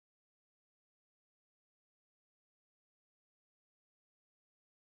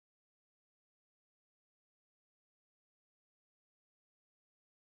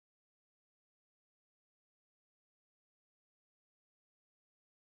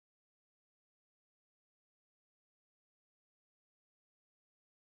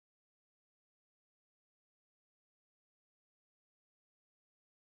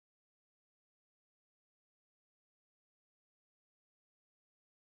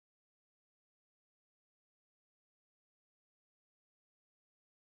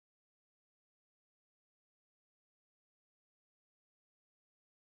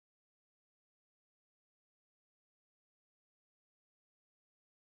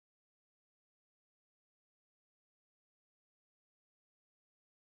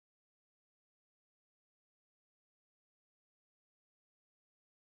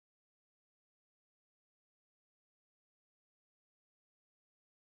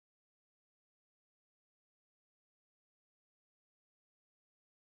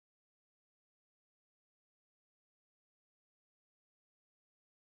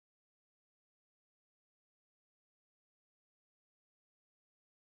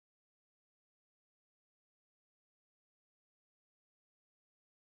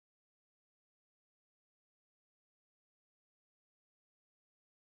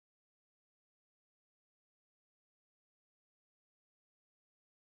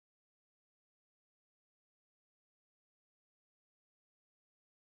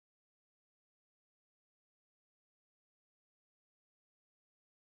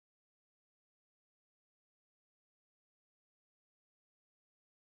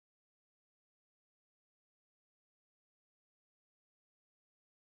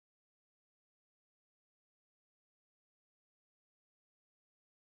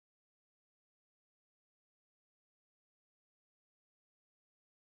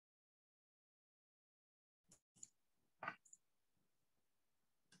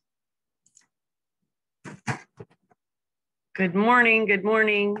Good morning. Good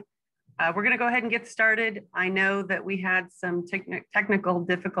morning. We're going to go ahead and get started. I know that we had some technical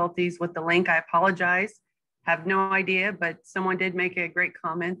difficulties with the link. I apologize. Have no idea, but someone did make a great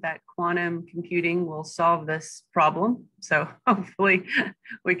comment that quantum computing will solve this problem. So hopefully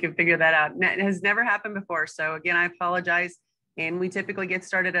we can figure that out. It has never happened before. So again, I apologize. And we typically get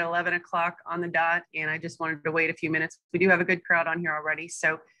started at 11 o'clock on the dot. And I just wanted to wait a few minutes. We do have a good crowd on here already.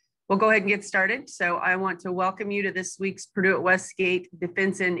 So we'll go ahead and get started. So I want to welcome you to this week's Purdue at Westgate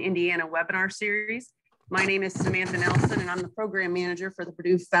Defense in Indiana webinar series. My name is Samantha Nelson, and I'm the program manager for the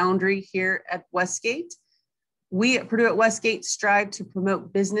Purdue Foundry here at Westgate. We at Purdue at Westgate strive to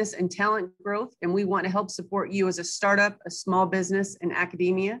promote business and talent growth, and we want to help support you as a startup, a small business, and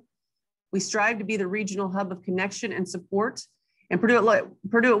academia. We strive to be the regional hub of connection and support, and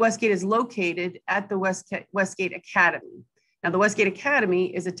Purdue at Westgate is located at the Westgate Academy. Now, the Westgate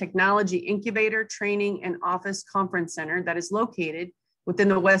Academy is a technology incubator, training, and office conference center that is located within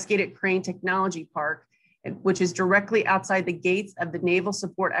the Westgate at Crane Technology Park, which is directly outside the gates of the Naval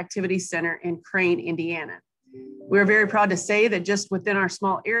Support Activity Center in Crane, Indiana. We're very proud to say that just within our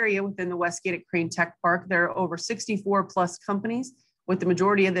small area within the Westgate at Crane Tech Park, there are over 64 plus companies, with the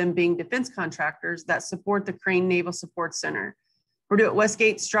majority of them being defense contractors that support the Crane Naval Support Center. Purdue at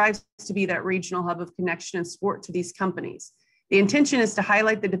Westgate strives to be that regional hub of connection and support to these companies. The intention is to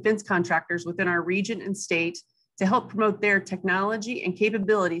highlight the defense contractors within our region and state to help promote their technology and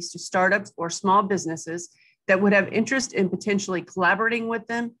capabilities to startups or small businesses that would have interest in potentially collaborating with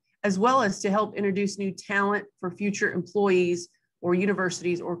them, as well as to help introduce new talent for future employees or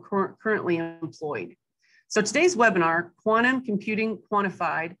universities or currently employed. So today's webinar, Quantum Computing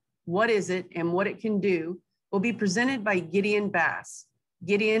Quantified, What is it and what it can do, will be presented by Gideon Bass.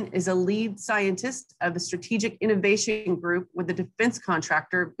 Gideon is a lead scientist of the Strategic Innovation Group with the defense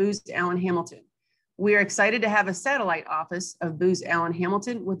contractor Booz Allen Hamilton. We are excited to have a satellite office of Booz Allen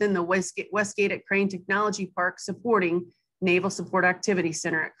Hamilton within the Westgate at Crane Technology Park supporting Naval Support Activity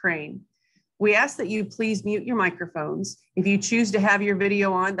Center at Crane. We ask that you please mute your microphones. If you choose to have your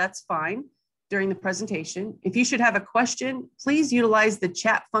video on, that's fine during the presentation. If you should have a question, please utilize the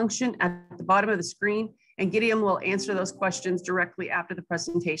chat function at the bottom of the screen, and Gideon will answer those questions directly after the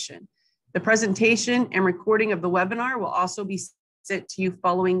presentation. The presentation and recording of the webinar will also be sent to you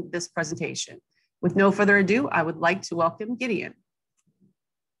following this presentation. With no further ado, I would like to welcome Gideon.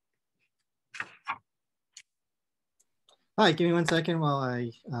 Hi, give me 1 second while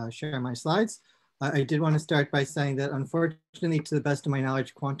I share my slides. I did want to start by saying that unfortunately, to the best of my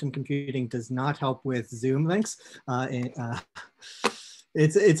knowledge, quantum computing does not help with Zoom links.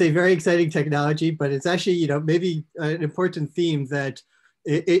 It's a very exciting technology, but it's actually, maybe an important theme that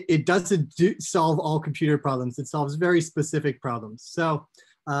it doesn't solve all computer problems. It solves very specific problems. So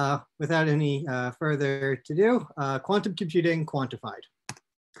without any further ado, quantum computing quantified.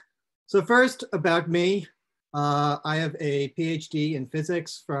 So first about me, I have a PhD in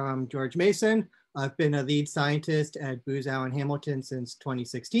physics from George Mason. I've been a lead scientist at Booz Allen Hamilton since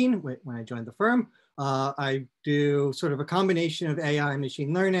 2016 when I joined the firm. I do sort of a combination of AI,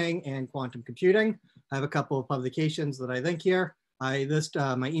 machine learning, and quantum computing. I have a couple of publications that I link here. I list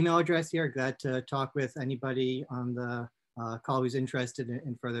my email address here. Glad to talk with anybody on the call who's interested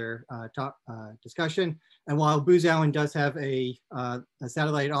in further discussion. And while Booz Allen does have a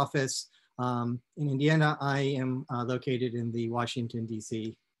satellite office in Indiana, I am located in the Washington,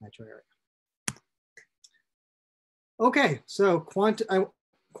 D.C. metro area. Okay, so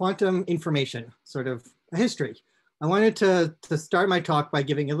quantum information, sort of a history. I wanted to start my talk by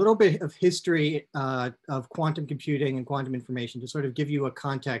giving a little bit of history of quantum computing and quantum information to sort of give you a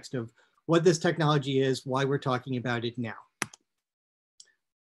context of what this technology is, why we're talking about it now.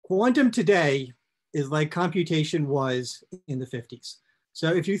 Quantum today is like computation was in the 50s.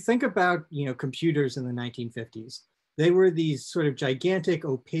 So if you think about, computers in the 1950s, they were these sort of gigantic,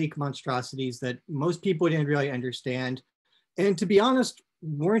 opaque monstrosities that most people didn't really understand. And to be honest,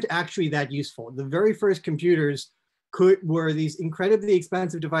 weren't actually that useful. The very first computers were these incredibly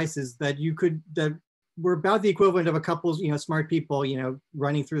expensive devices that were about the equivalent of a couple, smart people,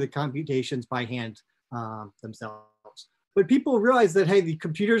 running through the computations by hand themselves. But people realized that, hey, the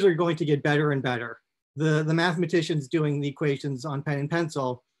computers are going to get better and better. The mathematicians doing the equations on pen and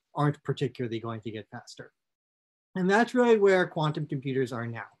pencil aren't particularly going to get faster. And that's really where quantum computers are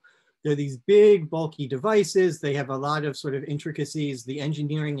now. They're these big, bulky devices. They have a lot of sort of intricacies. The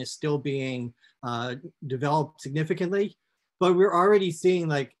engineering is still being developed significantly, but we're already seeing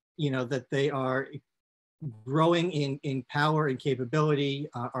that they are growing in power and capability.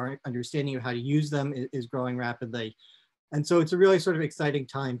 Our understanding of how to use them is growing rapidly. And so it's a really sort of exciting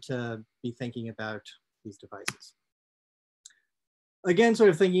time to be thinking about these devices. again, sort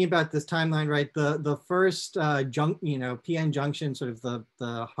of thinking about this timeline, right? The first PN junction, sort of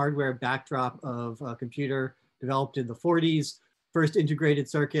the hardware backdrop of a computer developed in the 40s, first integrated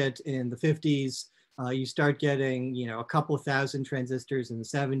circuit in the 50s. You start getting, a couple of thousand transistors in the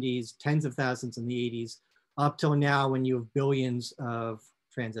 70s, tens of thousands in the 80s, up till now when you have billions of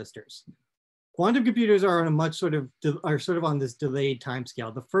transistors. Quantum computers are on a much sort of on this delayed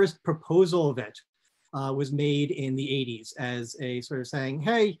timescale. The first proposal of it was made in the 80s as a sort of saying,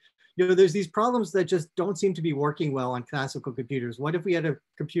 hey, there's these problems that just don't seem to be working well on classical computers. What if we had a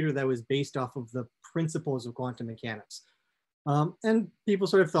computer that was based off of the principles of quantum mechanics? And people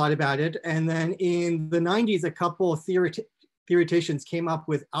sort of thought about it. And then in the 90s, a couple of theoreticians came up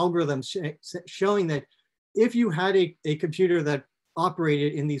with algorithms showing that if you had a computer that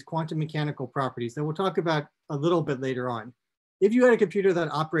operated in these quantum mechanical properties that we'll talk about a little bit later on, if you had a computer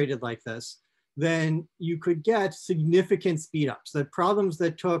that operated like this, then you could get significant speed ups. That problems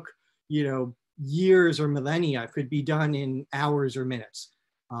that took, years or millennia could be done in hours or minutes.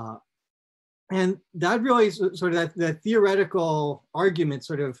 And that really sort of that theoretical argument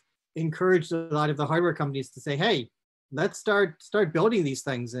sort of encouraged a lot of the hardware companies to say, hey, let's start building these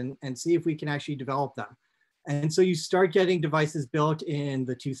things and see if we can actually develop them. And so you start getting devices built in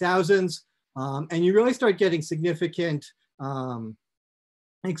the 2000s, and you really start getting significant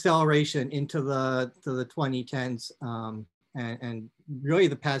acceleration into the 2010s, and really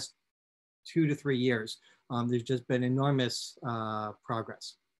the past 2 to 3 years. There's just been enormous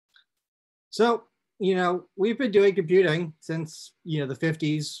progress. So, we've been doing computing since, the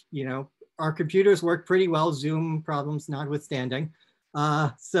 50s. Our computers work pretty well, Zoom problems notwithstanding.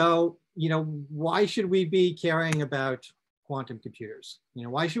 So, why should we be caring about quantum computers?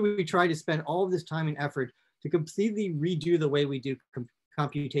 Why should we try to spend all of this time and effort to completely redo the way we do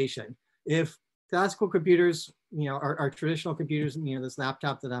computation if classical computers, our traditional computers, this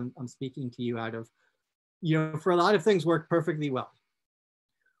laptop that I'm speaking to you out of, for a lot of things work perfectly well?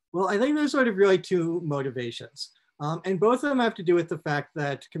 Well, I think there's sort of really two motivations. And both of them have to do with the fact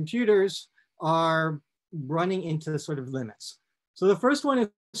that computers are running into sort of limits. So the first one is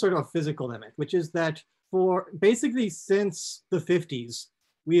sort of a physical limit, which is that for basically since the 50s,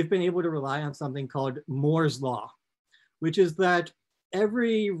 we have been able to rely on something called Moore's law, which is that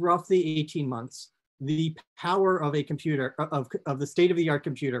every roughly 18 months, the power of a computer, of the state-of-the-art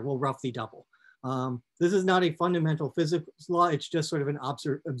computer will roughly double. This is not a fundamental physics law. It's just sort of an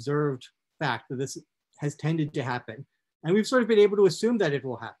observed fact that this has tended to happen. And we've sort of been able to assume that it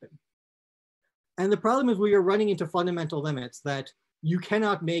will happen. And the problem is we are running into fundamental limits that you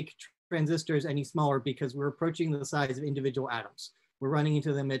cannot make transistors any smaller because we're approaching the size of individual atoms. We're running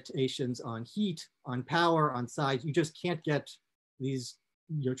into limitations on heat, on power, on size. You just can't get these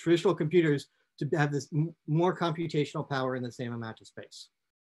traditional computers to have this more computational power in the same amount of space,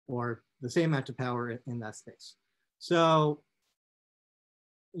 or the same amount of power in that space. So,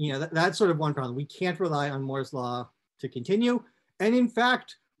 that's sort of one problem. We can't rely on Moore's law to continue. And in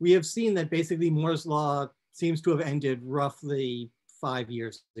fact, we have seen that basically Moore's law seems to have ended roughly 5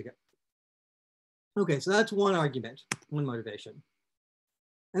 years ago. Okay, so that's one argument, one motivation.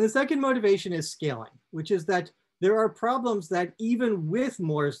 And the second motivation is scaling, which is that there are problems that even with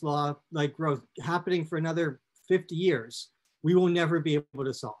Moore's law, like growth happening for another 50 years, we will never be able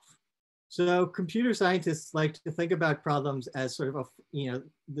to solve. So computer scientists like to think about problems as sort of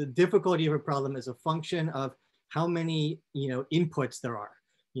the difficulty of a problem is a function of how many inputs there are.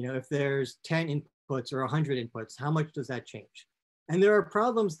 If there's 10 inputs or 100 inputs, how much does that change? And there are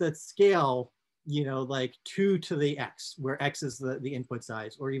problems that scale, like 2 to the x, where x is the input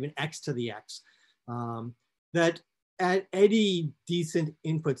size, or even x to the x, that at any decent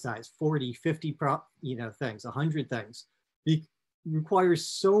input size, 40, 50 things, 100 things, requires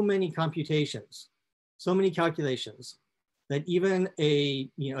so many computations, so many calculations, that even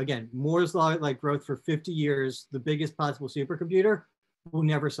again, Moore's law like growth for 50 years, the biggest possible supercomputer will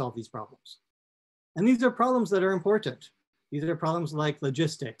never solve these problems. And these are problems that are important. These are problems like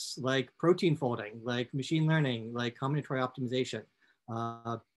logistics, like protein folding, like machine learning, like combinatorial optimization,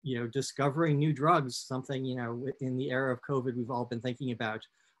 discovering new drugs, something, in the era of COVID, we've all been thinking about,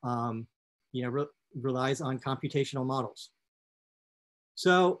 relies on computational models.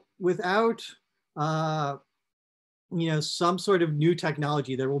 So without, some sort of new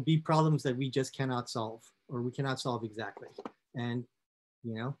technology, there will be problems that we just cannot solve, or we cannot solve exactly. And,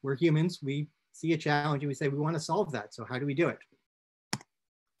 we're humans, we see a challenge and we say, we want to solve that. So how do we do it?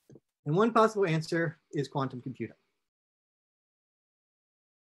 And one possible answer is quantum computing.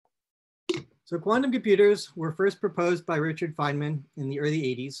 So quantum computers were first proposed by Elitzur-Vaidman in the early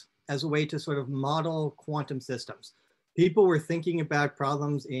 80s as a way to sort of model quantum systems. people were thinking about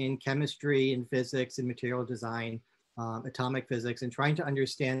problems in chemistry and physics and material design, atomic physics, and trying to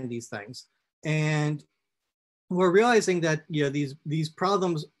understand these things. And we're realizing that these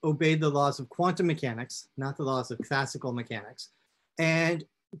problems obeyed the laws of quantum mechanics, not the laws of classical mechanics. And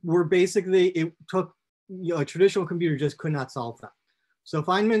were basically, it took, a traditional computer just could not solve them. So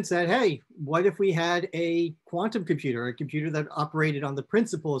Feynman said, hey, what if we had a quantum computer, a computer that operated on the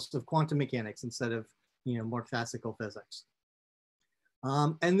principles of quantum mechanics instead of more classical physics?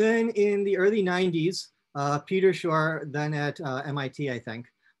 And then in the early 90s, Peter Shor, then at MIT, I think,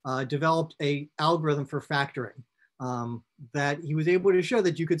 developed an algorithm for factoring that he was able to show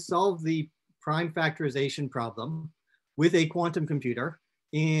that you could solve the prime factorization problem with a quantum computer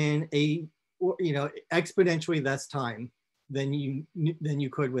in a exponentially less time than you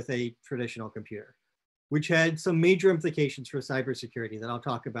could with a traditional computer, which had some major implications for cybersecurity that I'll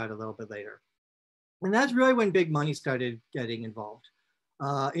talk about a little bit later. And that's really when big money started getting involved.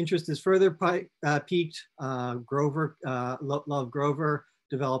 Interest is further peaked. Love Grover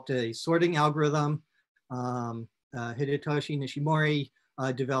developed a sorting algorithm. Hidetoshi Nishimori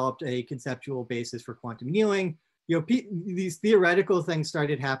developed a conceptual basis for quantum annealing. These theoretical things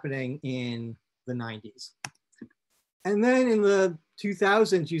started happening in the 90s. And then in the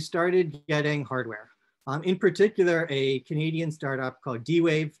 2000s, you started getting hardware. In particular, a Canadian startup called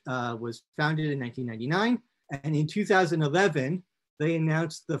D-Wave was founded in 1999. And in 2011, they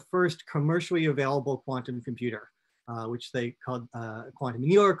announced the first commercially available quantum computer, which they called quantum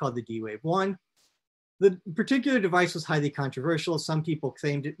annealer, called the D-Wave 1. The particular device was highly controversial. Some people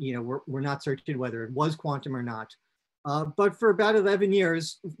claimed, were not certain whether it was quantum or not. But for about 7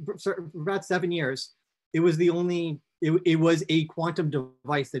 years, it was the only, it was a quantum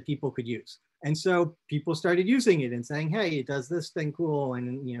device that people could use. And so people started using it and saying, hey, it does this thing cool.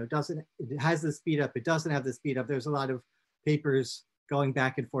 And, it has the speed up. It doesn't have the speed up. There's a lot of papers going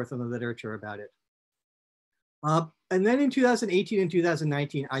back and forth on the literature about it. And then in 2018 and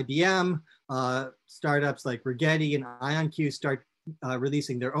 2019, IBM, startups like Rigetti and IonQ start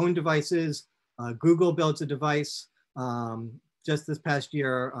releasing their own devices. Google builds a device. Just this past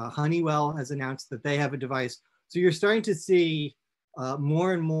year, Honeywell has announced that they have a device. So you're starting to see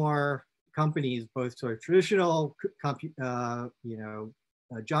more and more companies, both sort of traditional,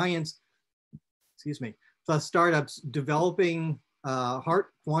 giants, plus startups developing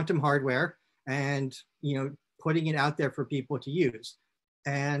quantum hardware and putting it out there for people to use.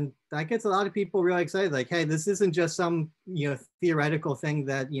 And that gets a lot of people really excited, like, hey, this isn't just some theoretical thing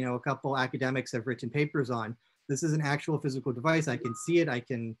that a couple academics have written papers on. This is an actual physical device. I can see it. I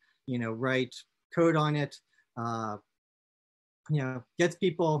can write code on it. Gets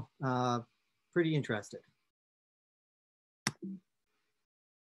people pretty interested.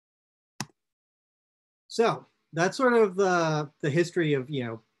 So that's sort of the history of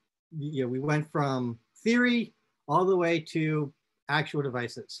we went from theory all the way to actual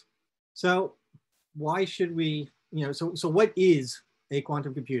devices. So why should we, so what is a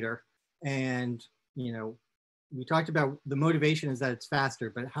quantum computer? And, we talked about the motivation is that it's faster,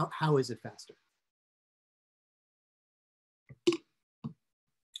 but how is it faster?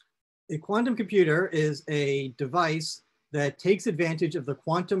 A quantum computer is a device that takes advantage of the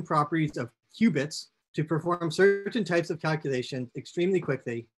quantum properties of qubits to perform certain types of calculations extremely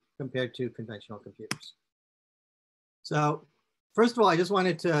quickly compared to conventional computers. So first of all, I just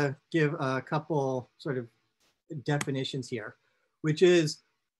wanted to give a couple sort of definitions here, which is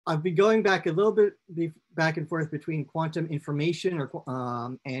I've been going back a little bit back and forth between quantum information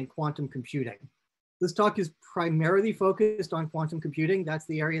and quantum computing. This talk is primarily focused on quantum computing. That's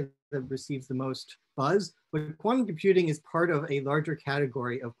the area that receives the most buzz, but quantum computing is part of a larger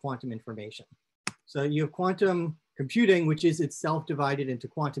category of quantum information. So you have quantum computing, which is itself divided into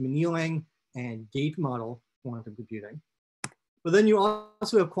quantum annealing and gate model quantum computing. But then you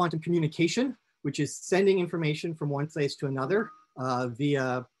also have quantum communication, which is sending information from one place to another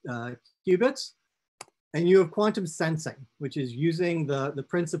via qubits. And you have quantum sensing, which is using the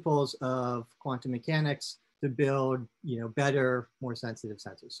principles of quantum mechanics to build better, more sensitive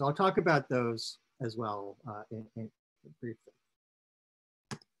sensors. So I'll talk about those as well in briefly.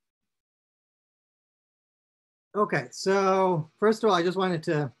 Okay, so first of all, I just wanted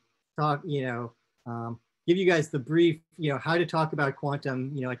to talk, give you guys the brief, how to talk about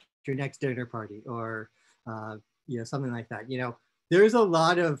quantum, like your next dinner party or, something like that. There's a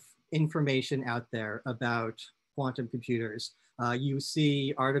lot of information out there about quantum computers. You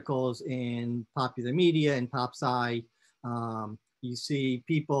see articles in popular media and pop sci. You see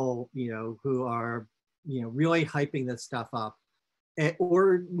people, who are, really hyping this stuff up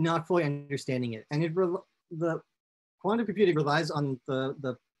or not fully understanding it. And the quantum computing relies on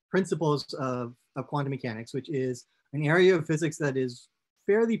the principles of quantum mechanics, which is an area of physics that is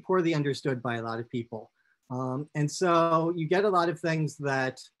fairly poorly understood by a lot of people. And so you get a lot of things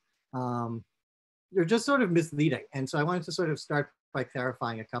that they're just sort of misleading. And so I wanted to sort of start by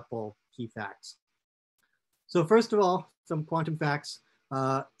clarifying a couple key facts. So first of all, some quantum facts.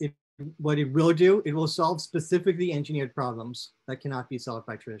 What it will do, it will solve specifically engineered problems that cannot be solved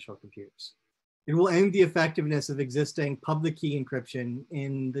by traditional computers. It will end the effectiveness of existing public key encryption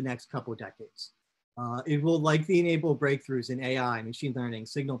in the next couple of decades. It will likely enable breakthroughs in AI, machine learning,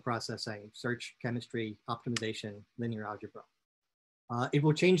 signal processing, search, chemistry, optimization, linear algebra. It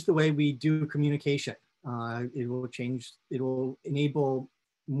will change the way we do communication. It will enable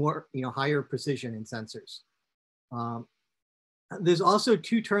more, higher precision in sensors. There's also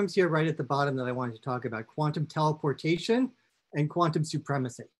two terms here right at the bottom that I wanted to talk about: quantum teleportation and quantum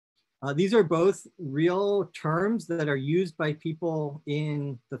supremacy. These are both real terms that are used by people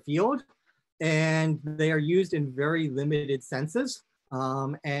in the field, and they are used in very limited senses.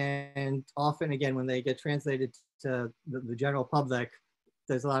 And often, again, when they get translated to the general public,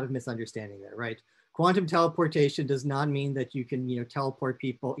 there's a lot of misunderstanding there, right? Quantum teleportation does not mean that you can, teleport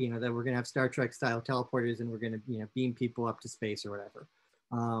people, that we're going to have Star Trek style teleporters and we're going to, beam people up to space or whatever.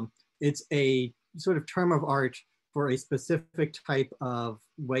 It's a sort of term of art for a specific type of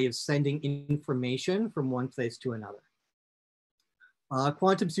way of sending information from one place to another.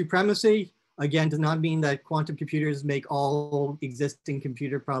 Quantum supremacy, again, does not mean that quantum computers make all existing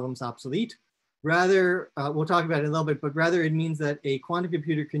computer problems obsolete. Rather, we'll talk about it in a little bit, but rather it means that a quantum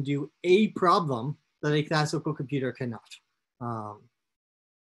computer can do a problem that a classical computer cannot.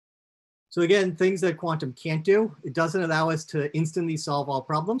 So again, things that quantum can't do: it doesn't allow us to instantly solve all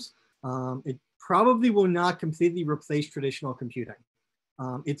problems. It probably will not completely replace traditional computing.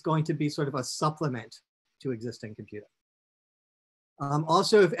 It's going to be sort of a supplement to existing computing.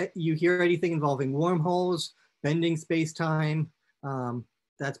 Also, if you hear anything involving wormholes, bending space-time,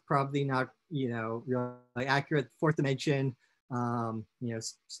 that's probably not, really accurate. Fourth dimension,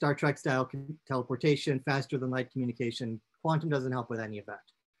 Star Trek style teleportation, faster than light communication. Quantum doesn't help with any of that.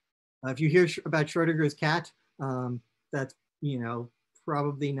 If you hear about Schrodinger's cat, that's,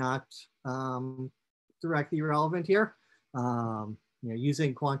 probably not directly relevant here.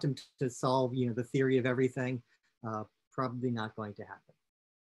 Using quantum to solve, the theory of everything, probably not going to happen.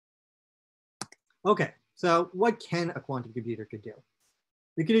 Okay, so what can a quantum computer do?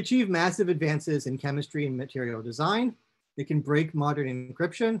 It can achieve massive advances in chemistry and material design. It can break modern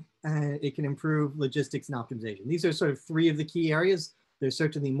encryption, and it can improve logistics and optimization. These are sort of three of the key areas. There's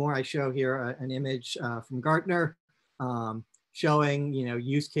certainly more. I show here an image from Gartner showing,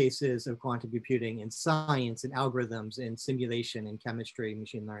 use cases of quantum computing in science and algorithms, in simulation, in chemistry,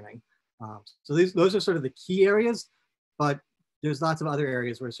 machine learning. So those are sort of the key areas, but there's lots of other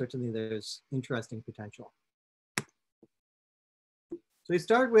areas where certainly there's interesting potential. So we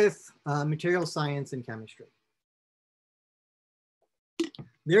start with material science and chemistry.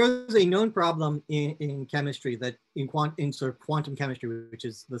 There is a known problem in chemistry that in sort of quantum chemistry, which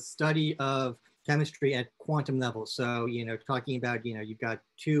is the study of chemistry at quantum levels. So, talking about, you've got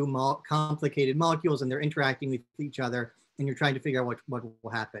two complicated molecules and they're interacting with each other and you're trying to figure out what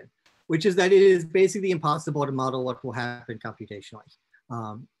will happen, which is that it is basically impossible to model what will happen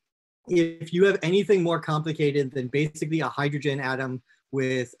computationally. If you have anything more complicated than basically a hydrogen atom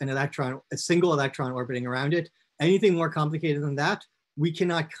with a single electron orbiting around it, anything more complicated than that, we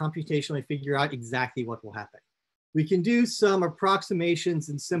cannot computationally figure out exactly what will happen. We can do some approximations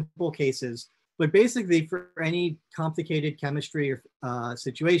in simple cases, but basically for any complicated chemistry or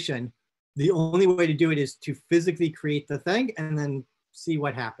situation, the only way to do it is to physically create the thing and then see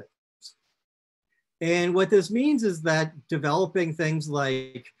what happens. And what this means is that developing things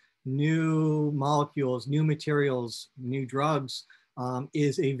like new molecules, new materials, new drugs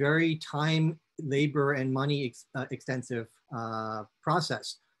is a very time, labor, and money extensive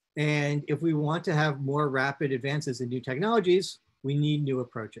process. And if we want to have more rapid advances in new technologies, we need new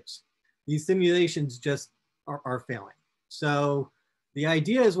approaches. These simulations just are failing. So the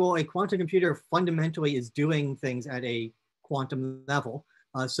idea is, well, a quantum computer fundamentally is doing things at a quantum level.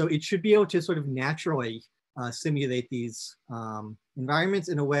 So it should be able to sort of naturally simulate these environments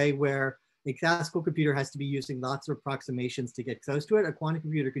in a way where a classical computer has to be using lots of approximations to get close to it. A quantum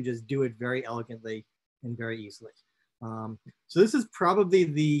computer can just do it very elegantly and very easily. So this is probably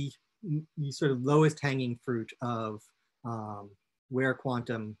the sort of lowest hanging fruit of where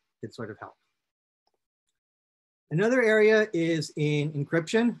quantum could sort of help. Another area is in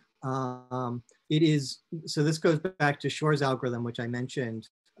encryption. So this goes back to Shor's algorithm, which I mentioned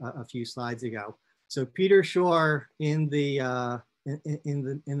a few slides ago. So Peter Shor in the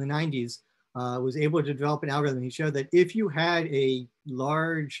 90s was able to develop an algorithm. He showed that if you had a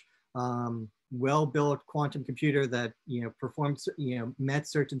large, well-built quantum computer that performed, met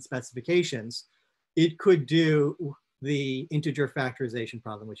certain specifications, it could do the integer factorization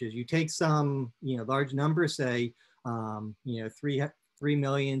problem, which is you take some large number, say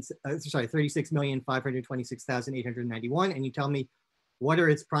 36,526,891, and you tell me what are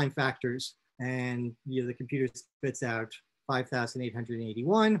its prime factors, and the computer spits out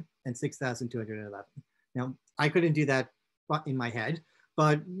 5,881 and 6,211. Now, I couldn't do that in my head,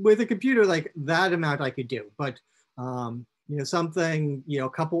 but with a computer like that amount I could do. But something, a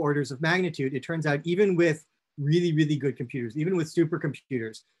couple orders of magnitude, it turns out even with really, really good computers, even with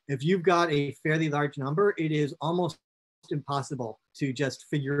supercomputers, if you've got a fairly large number, it is almost impossible to just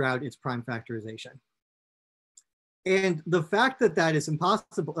figure out its prime factorization. And the fact that that is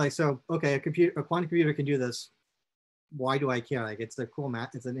impossible, like, so, okay, a quantum computer can do this. Why do I care? Like, it's a cool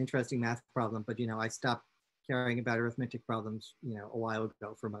math, it's an interesting math problem, but I stopped caring about arithmetic problems, a while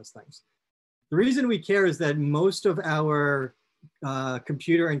ago for most things. The reason we care is that most of our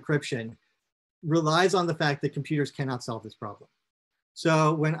computer encryption relies on the fact that computers cannot solve this problem.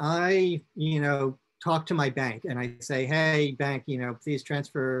 So when I, talk to my bank and I say, hey, bank, please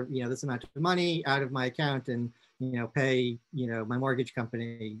transfer, this amount of money out of my account and, pay, my mortgage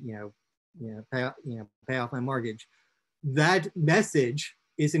company, pay off my mortgage. That message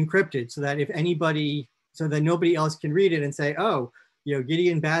is encrypted so that so that nobody else can read it and say, oh,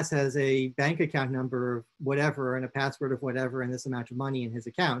 Gideon Bass has a bank account number of whatever and a password of whatever and this amount of money in his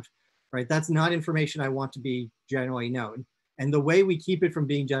account, right? That's not information I want to be generally known. And the way we keep it from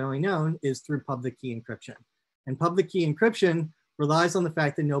being generally known is through public key encryption. And public key encryption relies on the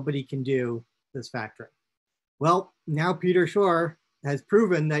fact that nobody can do this factoring. Well, now Peter Shor has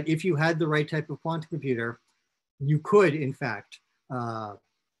proven that if you had the right type of quantum computer, you could, in fact,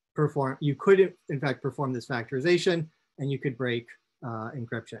 perform this factorization, and you could break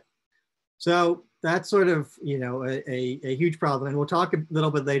encryption. So that's sort of, a huge problem. And we'll talk a little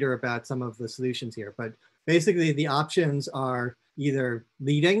bit later about some of the solutions here. But basically, the options are either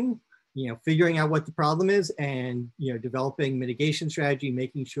leading, figuring out what the problem is and, developing mitigation strategy,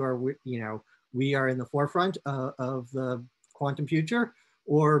 making sure we are in the forefront of the quantum future,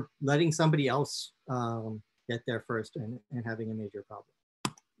 or letting somebody else get there first and having a major problem.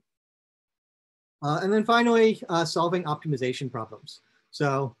 And then finally, solving optimization problems.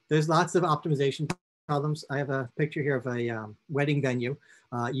 So there's lots of optimization problems. I have a picture here of a wedding venue.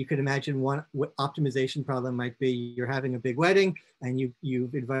 You could imagine one optimization problem might be you're having a big wedding and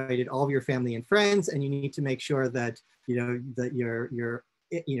you've invited all of your family and friends, and you need to make sure that that your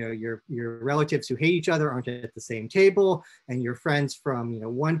relatives who hate each other aren't at the same table, and your friends from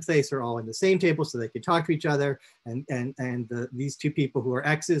one place are all in the same table so they can talk to each other, and these two people who are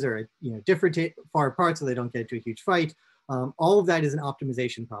exes are different far apart so they don't get into a huge fight. All of that is an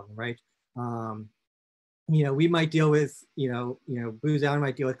optimization problem, right? We might deal with, Booz Allen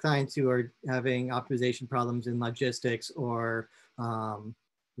might deal with clients who are having optimization problems in logistics or,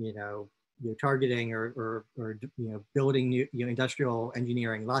 targeting or building new, industrial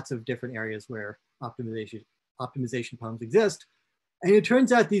engineering, lots of different areas where optimization problems exist. And it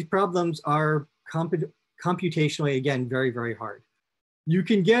turns out these problems are computationally, again, very, very hard. You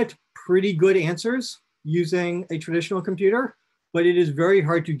can get pretty good answers using a traditional computer, but it is very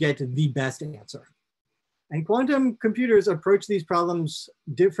hard to get the best answer. And quantum computers approach these problems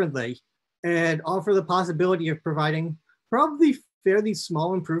differently and offer the possibility of providing probably fairly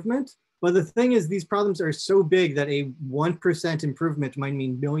small improvement. But the thing is, these problems are so big that a 1% improvement might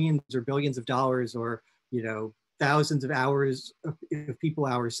mean millions or billions of dollars, or thousands of hours of people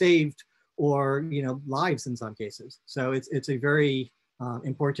hours saved, or lives in some cases. So it's a very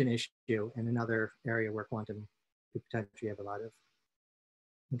important issue, and another area where quantum could potentially have a lot of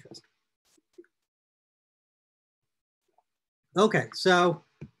interest. Okay, so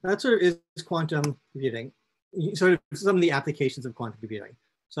that sort of is quantum computing, sort of some of the applications of quantum computing.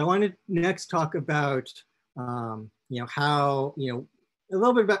 So I want to next talk about, how, a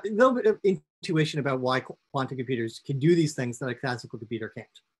little bit of intuition about why quantum computers can do these things that a classical computer can't.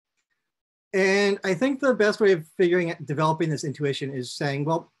 And I think the best way of developing this intuition is saying,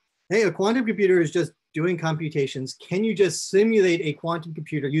 well, hey, a quantum computer is just doing computations. Can you just simulate a quantum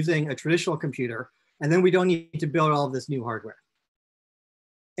computer using a traditional computer? And then we don't need to build all of this new hardware.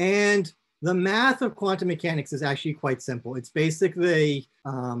 And the math of quantum mechanics is actually quite simple. It's basically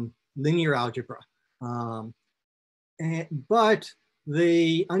linear algebra. But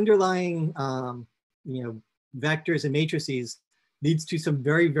the underlying vectors and matrices leads to some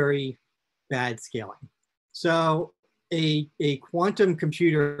very, very bad scaling. So a quantum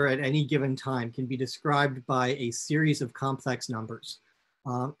computer at any given time can be described by a series of complex numbers.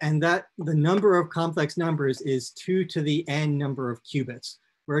 And that the number of complex numbers is 2 to the n number of qubits,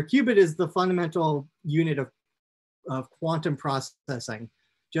 where a qubit is the fundamental unit of quantum processing,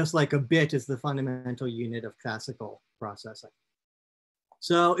 just like a bit is the fundamental unit of classical processing.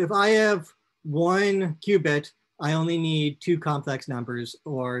 So if I have 1 qubit, I only need 2 complex numbers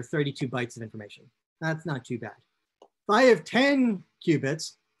or 32 bytes of information. That's not too bad. If I have 10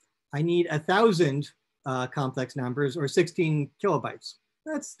 qubits, I need 1,000 complex numbers or 16 kilobytes.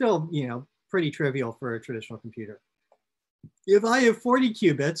 That's still, you know, pretty trivial for a traditional computer. If I have 40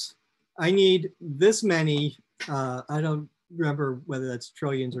 qubits, I need this many, I don't remember whether that's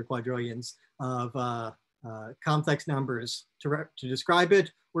trillions or quadrillions of complex numbers to describe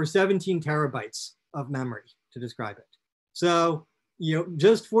it, or 17 terabytes of memory to describe it. So, you know,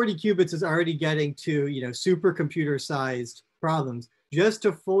 just 40 qubits is already getting to, you know, supercomputer sized problems just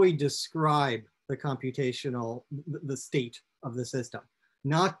to fully describe the computational, the state of the system,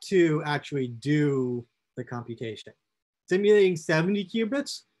 not to actually do the computation. Simulating 70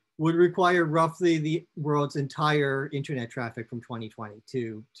 qubits would require roughly the world's entire internet traffic from 2020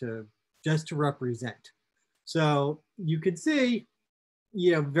 to just to represent. So you could see,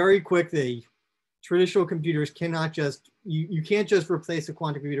 you know, very quickly, traditional computers cannot just, you can't just replace a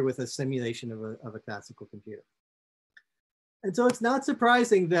quantum computer with a simulation of a classical computer. And so it's not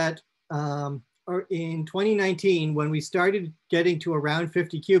surprising that in 2019, when we started getting to around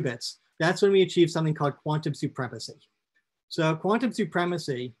 50 qubits, that's when we achieved something called quantum supremacy. So quantum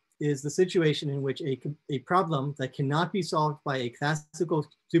supremacy is the situation in which a problem that cannot be solved by a classical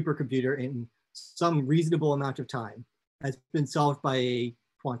supercomputer in some reasonable amount of time has been solved by a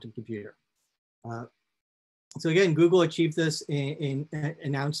quantum computer. So again, Google achieved this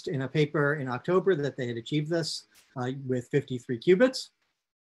announced in a paper in October that they had achieved this with 53 qubits.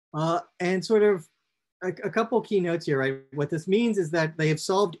 And sort of a couple key notes here, right? What this means is that they have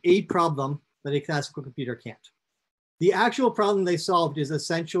solved a problem that a classical computer can't. The actual problem they solved is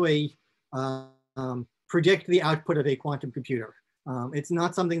essentially predict the output of a quantum computer. It's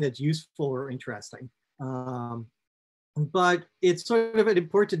not something that's useful or interesting. But it's sort of an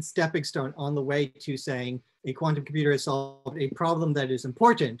important stepping stone on the way to saying a quantum computer has solved a problem that is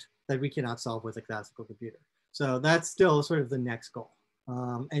important that we cannot solve with a classical computer. So that's still sort of the next goal.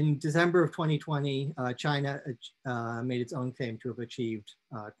 And in December of 2020, China made its own claim to have achieved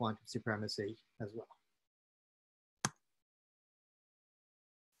quantum supremacy as well.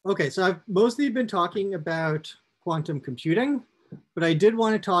 Okay, so I've mostly been talking about quantum computing, but I did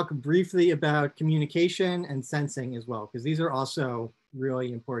want to talk briefly about communication and sensing as well, because these are also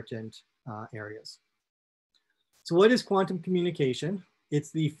really important areas. So what is quantum communication?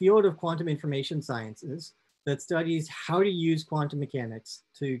 It's the field of quantum information sciences that studies how to use quantum mechanics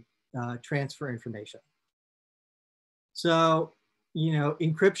to transfer information. So, you know,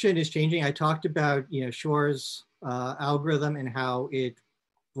 encryption is changing. I talked about, you know, Shor's algorithm and how it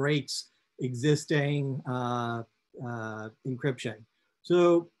breaks existing encryption.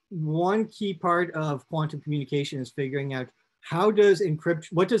 So one key part of quantum communication is figuring out what does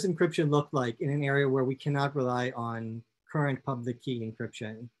encryption look like in an area where we cannot rely on current public key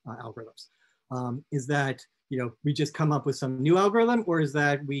encryption algorithms. Is that, you know, we just come up with some new algorithm, or is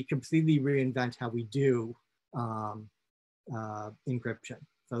that we completely reinvent how we do encryption?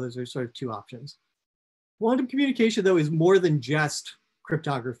 So those are sort of two options. Quantum communication, though, is more than just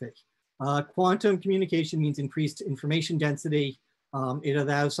cryptography. Quantum communication means increased information density. It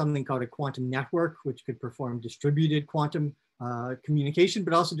allows something called a quantum network, which could perform distributed quantum communication,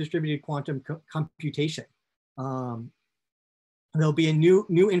 but also distributed quantum computation. There'll be a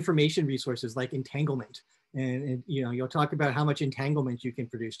new information resources like entanglement. And you know, you'll talk about how much entanglement you can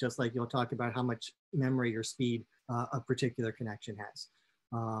produce, just like you'll talk about how much memory or speed a particular connection has.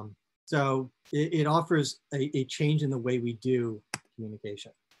 So it offers a change in the way we do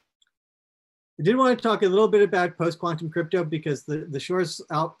communication. I did want to talk a little bit about post-quantum crypto because the Shor's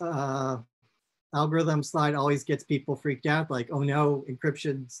algorithm slide always gets people freaked out, like, oh no,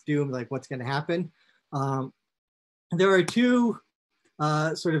 encryption's doomed, like what's going to happen? There are two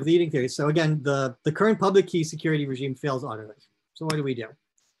sort of leading theories. So again, the current public key security regime fails utterly. So what do we do?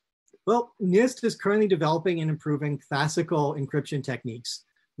 Well, NIST is currently developing and improving classical encryption techniques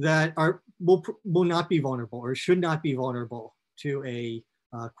that will not be vulnerable or should not be vulnerable to a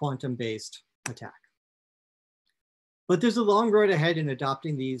quantum-based attack. But there's a long road ahead in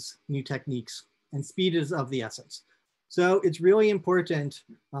adopting these new techniques, and speed is of the essence. So it's really important,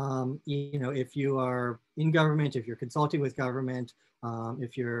 if you are in government, if you're consulting with government,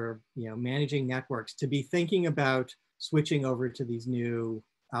 if you're managing networks, to be thinking about switching over to these new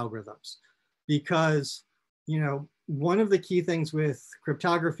algorithms, because one of the key things with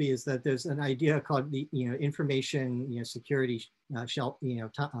cryptography is that there's an idea called the information security shelf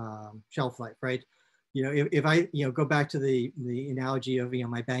life, right? If I go back to the analogy of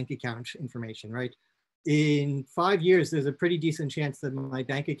my bank account information, right? In 5 years, there's a pretty decent chance that my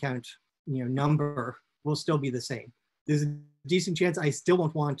bank account number will still be the same. There's a decent chance I still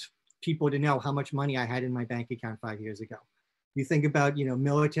won't want people to know how much money I had in my bank account 5 years ago. You think about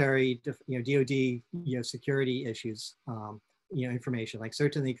military, DoD, security issues, information, like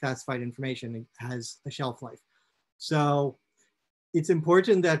certainly classified information has a shelf life. So it's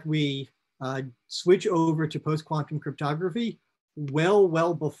important that we switch over to post-quantum cryptography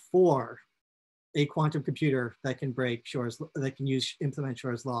well before a quantum computer that can break that can implement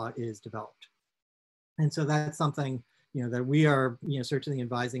Shor's law is developed. And so that's something that we are certainly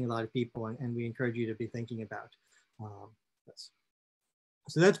advising a lot of people, and we encourage you to be thinking about.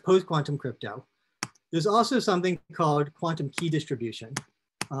 So that's post-quantum crypto. There's also something called quantum key distribution,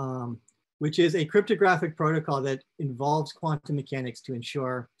 which is a cryptographic protocol that involves quantum mechanics to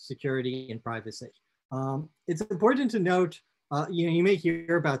ensure security and privacy. It's important to note, you may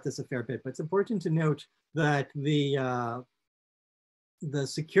hear about this a fair bit, but it's important to note that the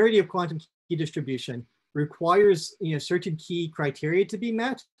security of quantum key distribution requires certain key criteria to be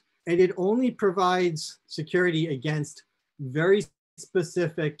met, and it only provides security against very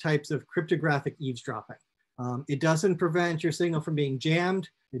specific types of cryptographic eavesdropping. It doesn't prevent your signal from being jammed.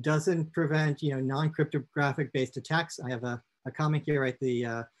 It doesn't prevent non-cryptographic based attacks. I have a comment here at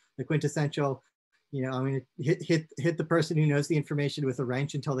the quintessential. I'm going to hit the person who knows the information with a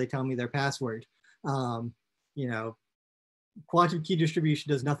wrench until they tell me their password. Quantum key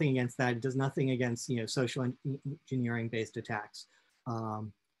distribution does nothing against that. It does nothing against social engineering based attacks.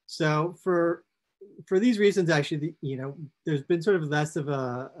 So for these reasons, actually, there's been sort of less of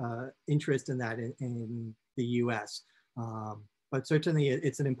a interest in that in the U.S. But certainly,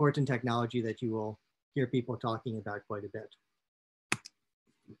 it's an important technology that you will hear people talking about quite a bit.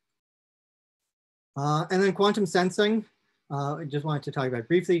 And then quantum sensing, I just wanted to talk about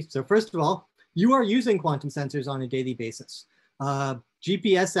briefly. So first of all, you are using quantum sensors on a daily basis.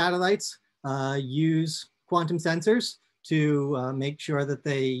 GPS satellites use quantum sensors to make sure that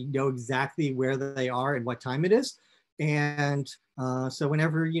they know exactly where they are and what time it is. And so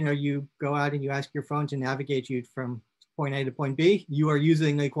whenever you go out and you ask your phone to navigate you from point A to point B, you are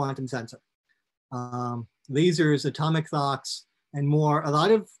using a quantum sensor. Lasers, atomic clocks, and more. A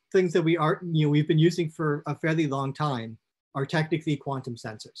lot of things that we've been using for a fairly long time are technically quantum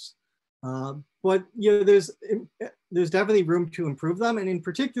sensors. But there's definitely room to improve them, and in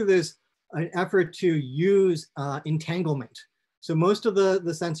particular, there's an effort to use entanglement. So most of the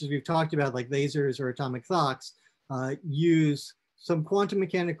sensors we've talked about, like lasers or atomic clocks, use some quantum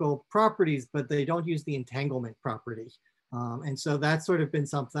mechanical properties, but they don't use the entanglement property. And so that's sort of been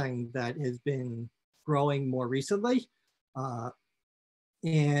something that has been growing more recently,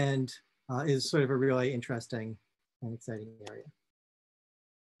 and is sort of a really interesting and exciting area.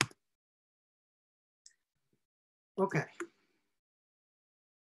 Okay.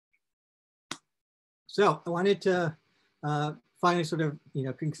 So I wanted to finally sort of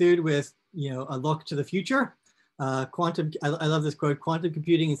conclude with a look to the future. I love this quote: "Quantum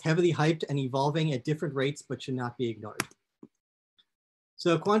computing is heavily hyped and evolving at different rates, but should not be ignored."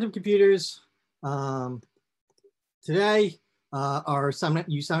 So quantum computers today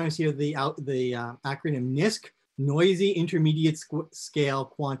you sometimes hear the acronym NISQ, Noisy Intermediate Scale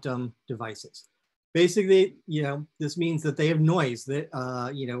Quantum Devices. Basically, this means that they have noise. That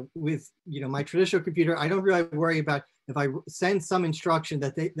with my traditional computer, I don't really worry about if I send some instruction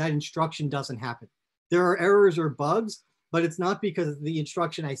that instruction doesn't happen. There are errors or bugs, but it's not because the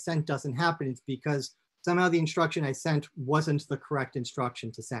instruction I sent doesn't happen. It's because somehow the instruction I sent wasn't the correct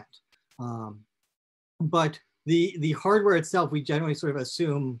instruction to send. But the hardware itself, we generally sort of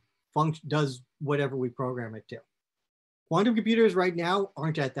assume does whatever we program it to. Quantum computers right now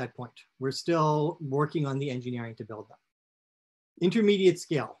aren't at that point. We're still working on the engineering to build them. Intermediate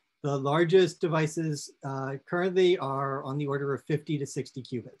scale. The largest devices currently are on the order of 50 to 60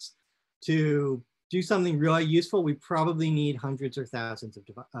 qubits. To do something really useful, we probably need hundreds or thousands of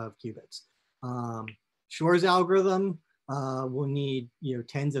qubits. Shor's algorithm will need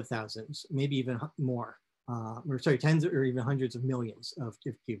tens of thousands, maybe even more. Tens or even hundreds of millions of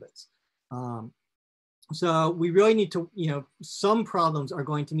qubits. So we really need to, some problems are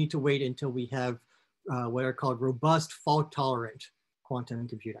going to need to wait until we have what are called robust fault tolerant quantum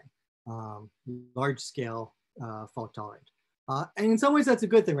computing, large scale fault tolerant. And in some ways that's a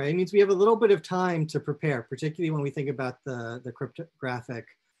good thing, right? It means we have a little bit of time to prepare, particularly when we think about the cryptographic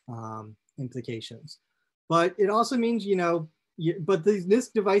implications. But it also means, but these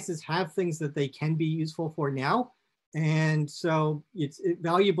NISQ devices have things that they can be useful for now. And so it's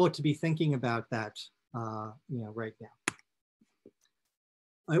valuable to be thinking about that, right now.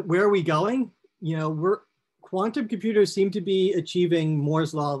 Where are we going? Quantum computers seem to be achieving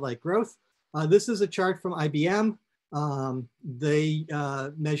Moore's law-like growth. This is a chart from IBM. They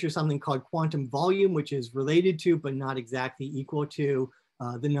measure something called quantum volume, which is related to, but not exactly equal to,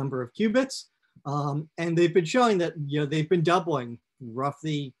 the number of qubits. And they've been showing that, they've been doubling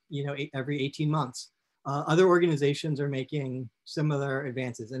roughly, every 18 months. Other organizations are making similar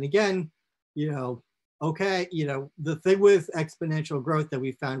advances. And again, okay, the thing with exponential growth that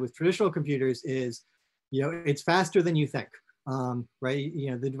we found with traditional computers is, it's faster than you think, right?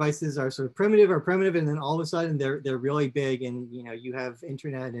 The devices are sort of primitive, and then all of a sudden they're really big, and you have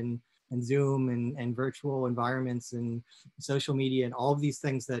internet and Zoom and virtual environments and social media and all of these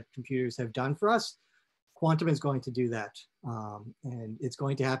things that computers have done for us. Quantum is going to do that, and it's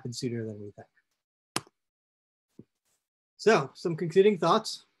going to happen sooner than we think. So, some concluding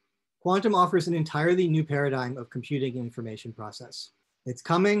thoughts. Quantum offers an entirely new paradigm of computing and information process. It's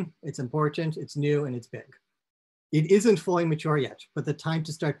coming, it's important, it's new, and it's big. It isn't fully mature yet, but the time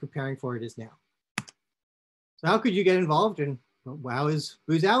to start preparing for it is now. So how could you get involved? And how is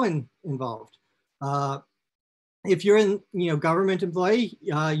Booz Allen involved? If you're in government employee,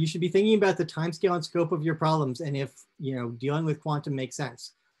 you should be thinking about the timescale and scope of your problems, and if dealing with quantum makes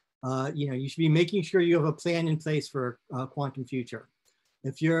sense. You should be making sure you have a plan in place for a quantum future.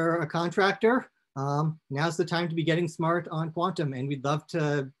 If you're a contractor, now's the time to be getting smart on quantum, and we'd love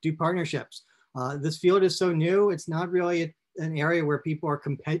to do partnerships. This field is so new, it's not really an area where people are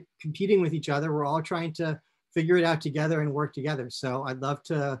competing with each other. We're all trying to figure it out together and work together. So I'd love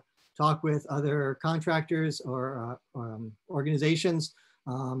to talk with other contractors or organizations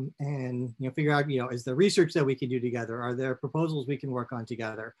and figure out, is there research that we can do together? Are there proposals we can work on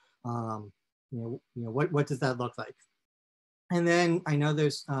together? What does that look like? And then I know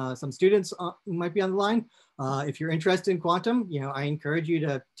there's some students who might be on the line. If you're interested in quantum, I encourage you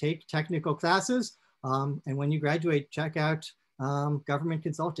to take technical classes. And when you graduate, check out government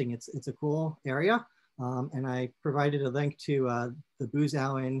consulting. It's a cool area. And I provided a link to the Booz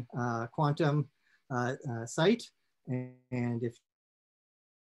Allen quantum site. And if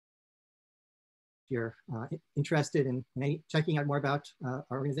you're interested in checking out more about our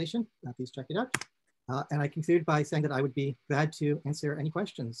organization, please check it out. And I conclude by saying that I would be glad to answer any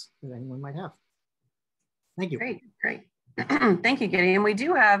questions that anyone might have. Thank you. Great. Thank you, Gideon. We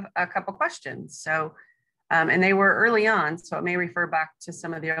do have a couple questions. So, and they were early on, so it may refer back to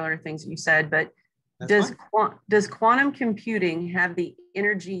some of the other things you said, but does quantum computing have the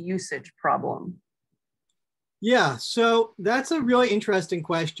energy usage problem? Yeah, so that's a really interesting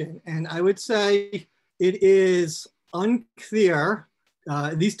question. And I would say it is unclear,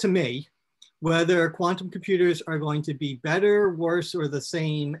 at least to me, whether quantum computers are going to be better, worse, or the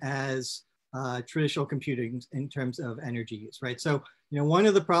same as traditional computing in terms of energy use, right? So, one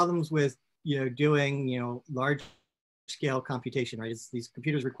of the problems with, doing, large scale computation, right, is these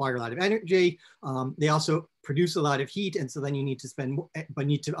computers require a lot of energy. They also produce a lot of heat. And so then you need to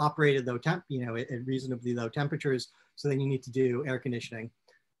need to operate at at reasonably low temperatures. So then you need to do air conditioning.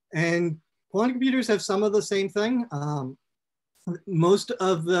 And quantum computers have some of the same thing. Most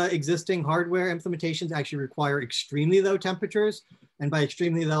of the existing hardware implementations actually require extremely low temperatures. And by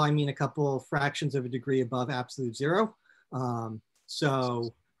extremely low, I mean a couple fractions of a degree above absolute zero. There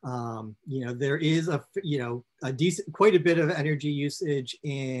is quite a bit of energy usage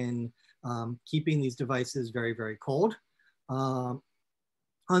in keeping these devices very, very cold. On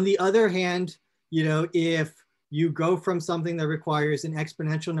the other hand, if you go from something that requires an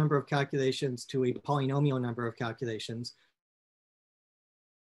exponential number of calculations to a polynomial number of calculations,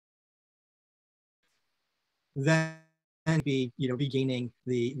 then be gaining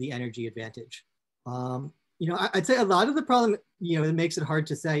the energy advantage. I'd say a lot of the problem that makes it hard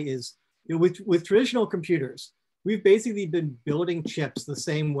to say is with traditional computers, we've basically been building chips the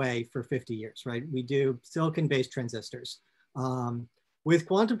same way for 50 years, right? We do silicon-based transistors. With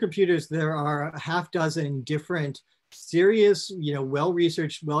quantum computers, there are a half dozen different serious,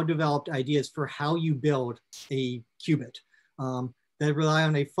 well-researched, well-developed ideas for how you build a qubit that rely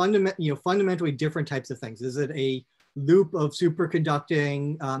on a fundamentally different types of things. Is it a loop of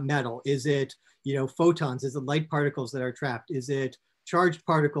superconducting metal? Is it photons? Is it light particles that are trapped? Is it charged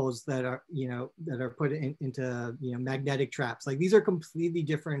particles that are, that are put into, magnetic traps. Like these are completely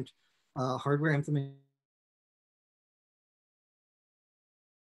different hardware implementations,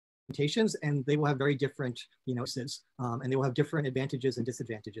 and they will have very different, uses, and they will have different advantages and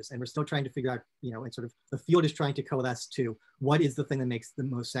disadvantages. And we're still trying to figure out, and sort of the field is trying to coalesce to what is the thing that makes the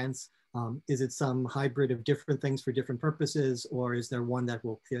most sense. Is it some hybrid of different things for different purposes, or is there one that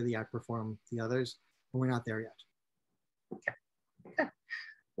will clearly outperform the others? And we're not there yet. Okay.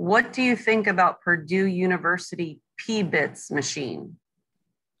 What do you think about Purdue University P-bits machine?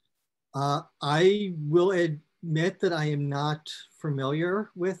 I will admit that I am not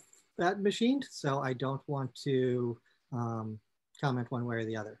familiar with that machine, so I don't want to comment one way or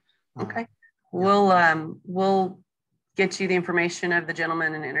the other. Okay, yeah. We'll get you the information of the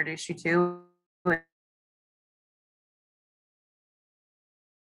gentleman and introduce you to.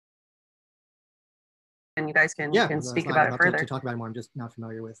 And you guys can speak about it further. To talk about it more. I'm just not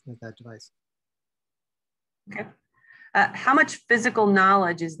familiar with that device. Okay. How much physical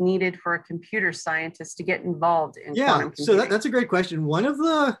knowledge is needed for a computer scientist to get involved in quantum computing? So that's a great question. One of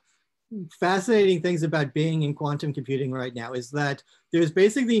the fascinating things about being in quantum computing right now is that there's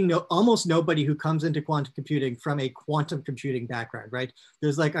basically almost nobody who comes into quantum computing from a quantum computing background, right?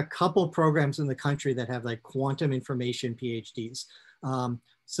 There's like a couple programs in the country that have like quantum information PhDs.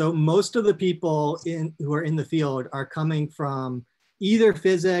 So most of the people who are in the field are coming from either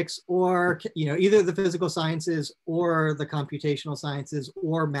physics or, either the physical sciences or the computational sciences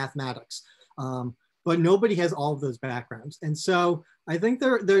or mathematics. But nobody has all of those backgrounds. And so I think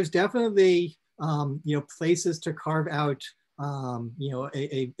there's definitely, places to carve out,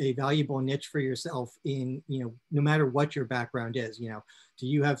 a valuable niche for yourself in, no matter what your background is. Do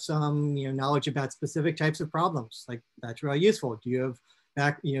you have some, knowledge about specific types of problems? Like that's really useful. Do you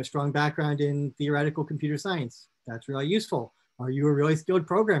have strong background in theoretical computer science? That's really useful. Are you a really skilled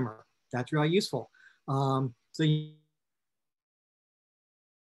programmer? That's really useful. So,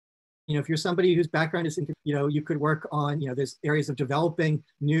 if you're somebody whose background is in, you could work on, there's areas of developing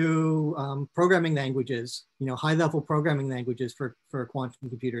new programming languages, high-level programming languages for quantum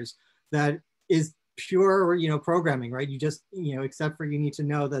computers that is pure, programming, right? You just, except for you need to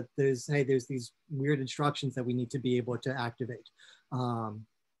know that there's these weird instructions that we need to be able to activate.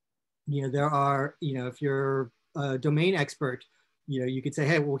 There are, if you're a domain expert, you could say,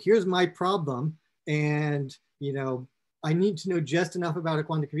 hey, well, here's my problem. And, I need to know just enough about a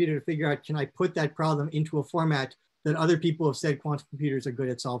quantum computer to figure out, can I put that problem into a format that other people have said quantum computers are good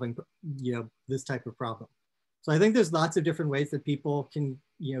at solving, this type of problem. So I think there's lots of different ways that people can,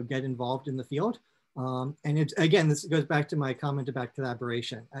 get involved in the field. And again, this goes back to my comment about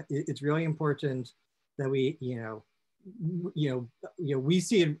collaboration. It's really important that we, we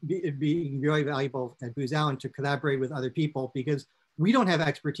see it being really valuable at Booz Allen to collaborate with other people, because we don't have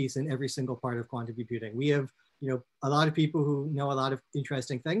expertise in every single part of quantum computing. We have, a lot of people who know a lot of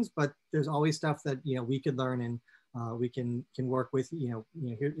interesting things, but there's always stuff that, we could learn, and we can work with,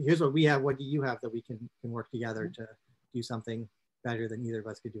 here's what we have, what do you have, that we can work together to do something better than either of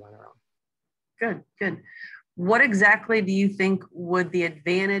us could do on our own. Good, good. What exactly do you think would the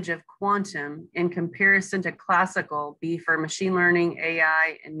advantage of quantum in comparison to classical be for machine learning,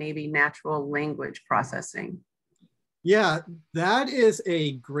 AI, and maybe natural language processing? Yeah, that is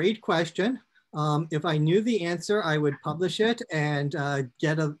a great question. If I knew the answer, I would publish it and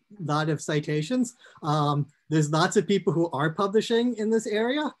get a lot of citations. There's lots of people who are publishing in this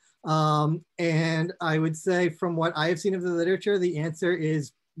area. And I would say from what I have seen of the literature, the answer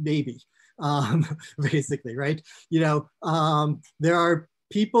is maybe. Basically, right? There are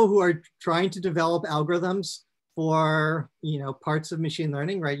people who are trying to develop algorithms for, parts of machine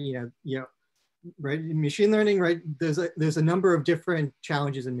learning, right? Right, in machine learning, right? There's a number of different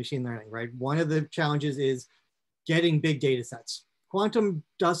challenges in machine learning, right? One of the challenges is getting big data sets. Quantum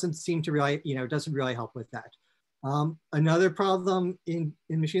doesn't seem to really, doesn't really help with that. Another problem in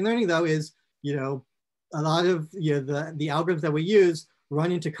machine learning, though, is, a lot of the algorithms that we use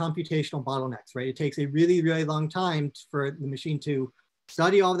run into computational bottlenecks, right? It takes a really, really long time for the machine to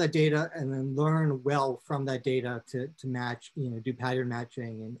study all that data and then learn well from that data to match, do pattern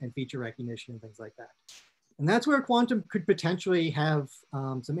matching and feature recognition and things like that. And that's where quantum could potentially have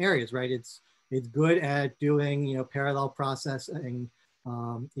some areas, right? It's good at doing, parallel processing.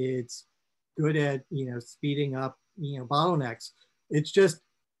 It's good at, speeding up, bottlenecks. It's just,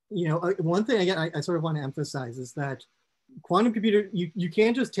 one thing again, I sort of want to emphasize is that quantum computer, you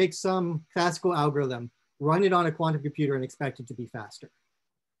can't just take some classical algorithm, run it on a quantum computer and expect it to be faster.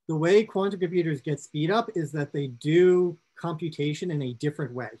 The way quantum computers get speed up is that they do computation in a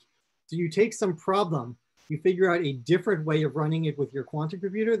different way. So you take some problem, you figure out a different way of running it with your quantum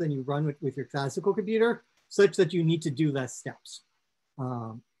computer than you run with your classical computer, such that you need to do less steps.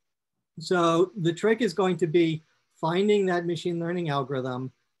 So the trick is going to be finding that machine learning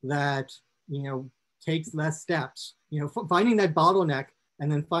algorithm that, takes less steps, finding that bottleneck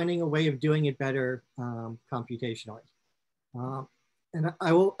and then finding a way of doing it better computationally. And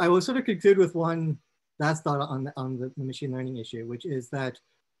I will sort of conclude with one last thought on the machine learning issue, which is that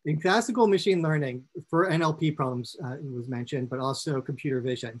in classical machine learning for NLP problems, it was mentioned, but also computer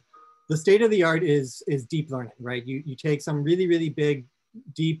vision, the state of the art is deep learning, right? You take some really, really big,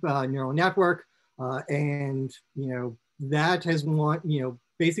 deep neural network, and that has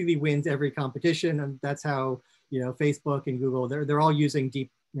basically wins every competition, and that's how Facebook and Google, they're all using deep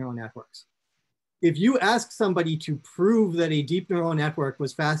neural networks. If you ask somebody to prove that a deep neural network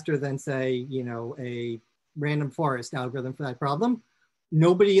was faster than, say, a random forest algorithm for that problem,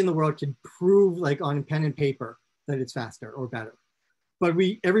 nobody in the world can prove, like on pen and paper, that it's faster or better. But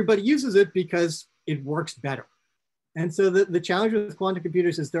everybody uses it because it works better. And so the challenge with quantum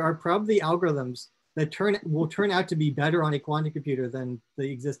computers is there are probably algorithms that will turn out to be better on a quantum computer than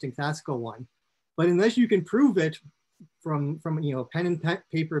the existing classical one. But unless you can prove it from pen and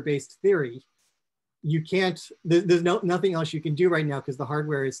paper based theory, you can't, there's nothing else you can do right now because the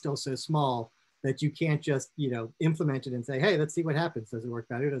hardware is still so small that you can't just implement it and say, hey, let's see what happens. Does it work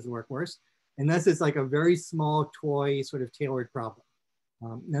better? Does it work worse? Unless it's like a very small toy sort of tailored problem.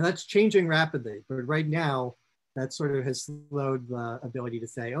 Now that's changing rapidly, but right now that sort of has slowed the ability to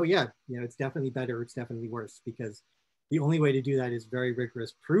say, oh yeah, it's definitely better, or it's definitely worse, because the only way to do that is very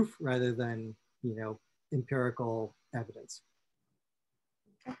rigorous proof rather than empirical evidence.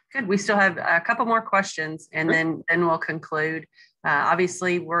 Good. We still have a couple more questions, and then we'll conclude.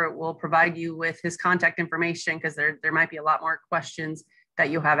 Obviously, we'll provide you with his contact information because there might be a lot more questions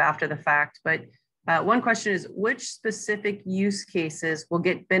that you'll have after the fact. But one question is, which specific use cases will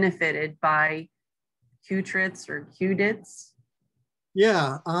get benefited by Qtrits or QDITs?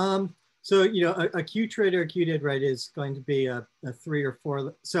 Yeah. So a Qtrit or QDIT, right, is going to be a 3 or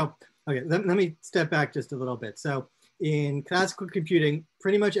 4. So okay, let me step back just a little bit. So in classical computing,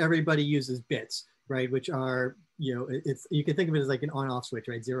 pretty much everybody uses bits, right? Which are, you can think of it as like an on-off switch,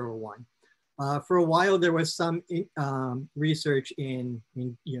 right? 0 or 1. For a while, there was some research in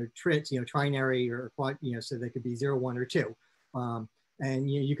trits, trinary or quad, so they could be 0, 1, or 2.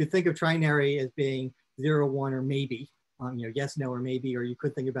 And you could think of trinary as being 0, 1, or maybe, yes, no, or maybe, or you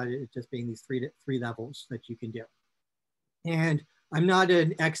could think about it as just being these three levels that you can do. And I'm not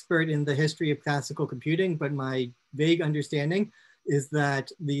an expert in the history of classical computing, but my vague understanding is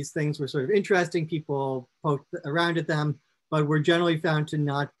that these things were sort of interesting. People poked around at them, but were generally found to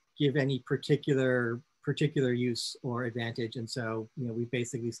not give any particular use or advantage. And so, we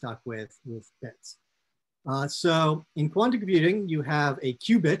basically stuck with bits. So in quantum computing, you have a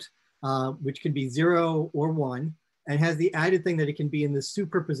qubit, which can be 0 or 1, and has the added thing that it can be in the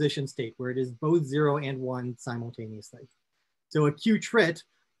superposition state, where it is both 0 and 1 simultaneously. So a Qtrit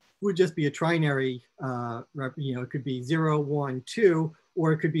would just be a trinary, it could be 0, 1, 2,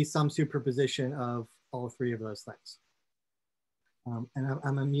 or it could be some superposition of all 3 of those things. And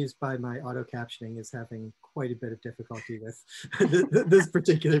I'm amused by my auto captioning is having quite a bit of difficulty with this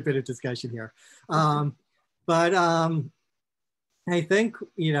particular bit of discussion here. But I think,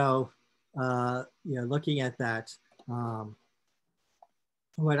 looking at that,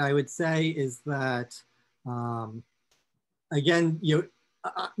 what I would say is that, again,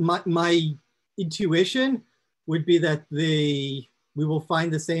 my intuition would be that we will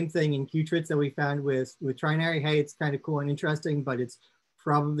find the same thing in Qtrits that we found with trinary. Hey, it's kind of cool and interesting, but it's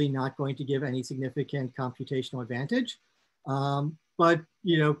probably not going to give any significant computational advantage. But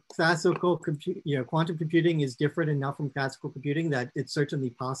classical quantum computing is different enough from classical computing that it's certainly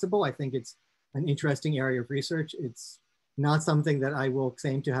possible. I think it's an interesting area of research. It's not something that I will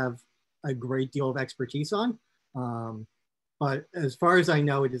claim to have a great deal of expertise on. But as far as I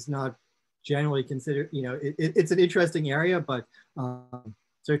know, it is not generally considered, it's an interesting area, but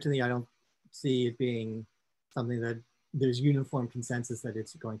certainly I don't see it being something that there's uniform consensus that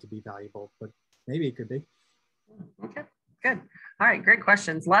it's going to be valuable, but maybe it could be. Okay, good. All right, great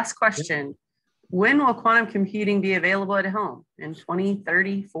questions. Last question. When will quantum computing be available at home? In 20,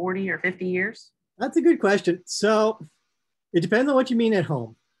 30, 40, or 50 years? That's a good question. So it depends on what you mean at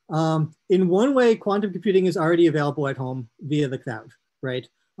home. In one way, quantum computing is already available at home via the cloud, right?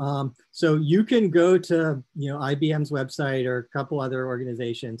 So you can go to IBM's website or a couple other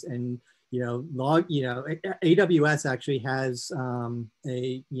organizations and AWS actually has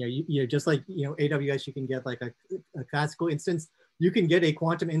just like AWS, you can get like a classical instance. you can get a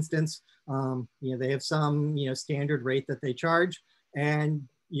quantum instance. They have some standard rate that they charge, and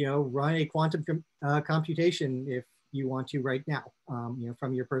run a quantum computation if you want to right now,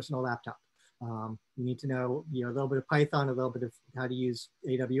 from your personal laptop. You need to know a little bit of Python, a little bit of how to use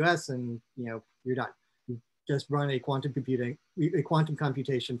AWS, and you're done. You just run a quantum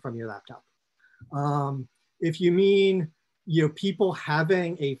computation from your laptop. If you mean people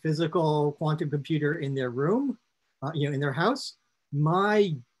having a physical quantum computer in their room, in their house,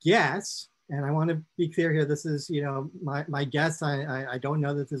 my guess, and I want to be clear here, this is my guess. I don't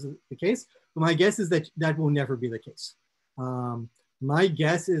know that this is the case, but my guess is that that will never be the case. My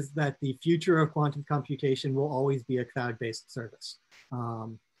guess is that the future of quantum computation will always be a cloud-based service.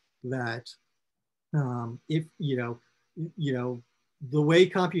 If the way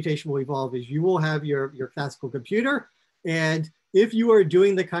computation will evolve is you will have your classical computer, and if you are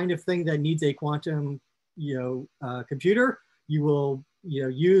doing the kind of thing that needs a quantum computer, you will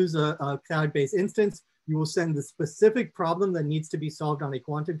use a cloud-based instance. You will send the specific problem that needs to be solved on a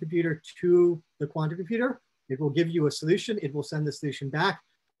quantum computer to the quantum computer. It will give you a solution. It will send the solution back,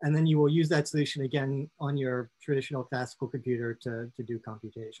 and then you will use that solution again on your traditional classical computer to do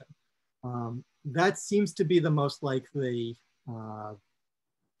computation. That seems to be the most likely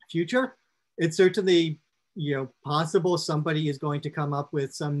future. It's certainly possible somebody is going to come up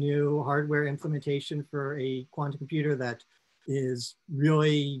with some new hardware implementation for a quantum computer that is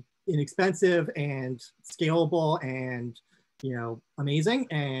really inexpensive and scalable and amazing,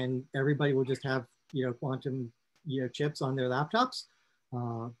 and everybody will just have quantum chips on their laptops.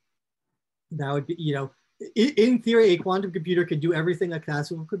 That would be in theory, a quantum computer can do everything a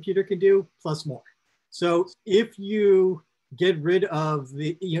classical computer can do plus more. So if you get rid of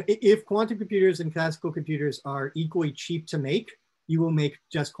if quantum computers and classical computers are equally cheap to make, you will make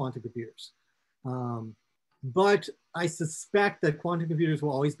just quantum computers. But I suspect that quantum computers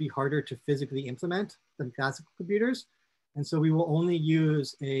will always be harder to physically implement than classical computers. And so we will only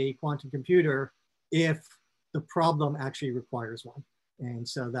use a quantum computer if the problem actually requires one. And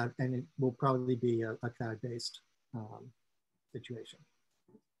so it will probably be a cloud-based situation.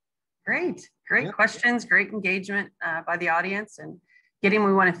 Great questions, great engagement by the audience. And Gideon,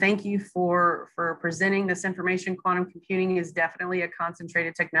 we want to thank you for presenting this information. Quantum computing is definitely a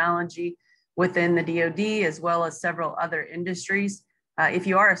concentrated technology within the DoD, as well as several other industries. If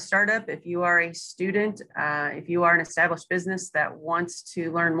you are a startup, if you are a student, if you are an established business that wants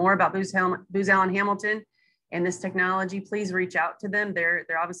to learn more about Booz Allen Hamilton and this technology, please reach out to them. They're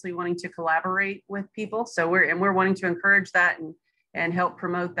obviously wanting to collaborate with people. So we're wanting to encourage that and help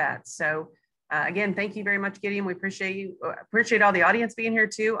promote that. So again, thank you very much, Gideon. We appreciate you. Appreciate all the audience being here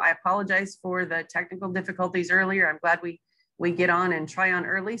too. I apologize for the technical difficulties earlier. I'm glad we get on and try on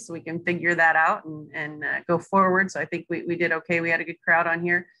early so we can figure that out and go forward. So I think we did okay. We had a good crowd on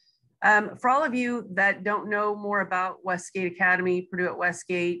here. For all of you that don't know more about Westgate Academy, Purdue at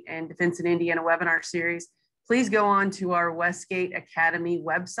Westgate, and Defense in Indiana webinar series, please go on to our Westgate Academy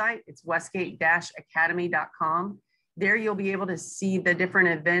website. It's westgate-academy.com. There you'll be able to see the different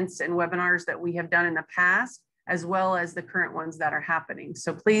events and webinars that we have done in the past, as well as the current ones that are happening.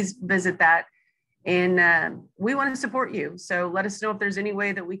 So please visit that. And we want to support you. So let us know if there's any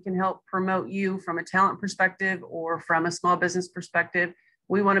way that we can help promote you from a talent perspective or from a small business perspective.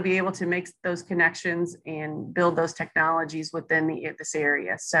 We want to be able to make those connections and build those technologies within this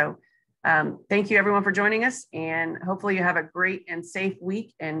area. So thank you everyone for joining us, and hopefully you have a great and safe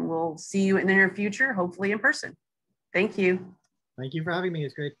week, and we'll see you in the near future, hopefully in person. Thank you. Thank you for having me.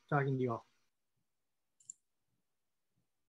 It's great talking to you all.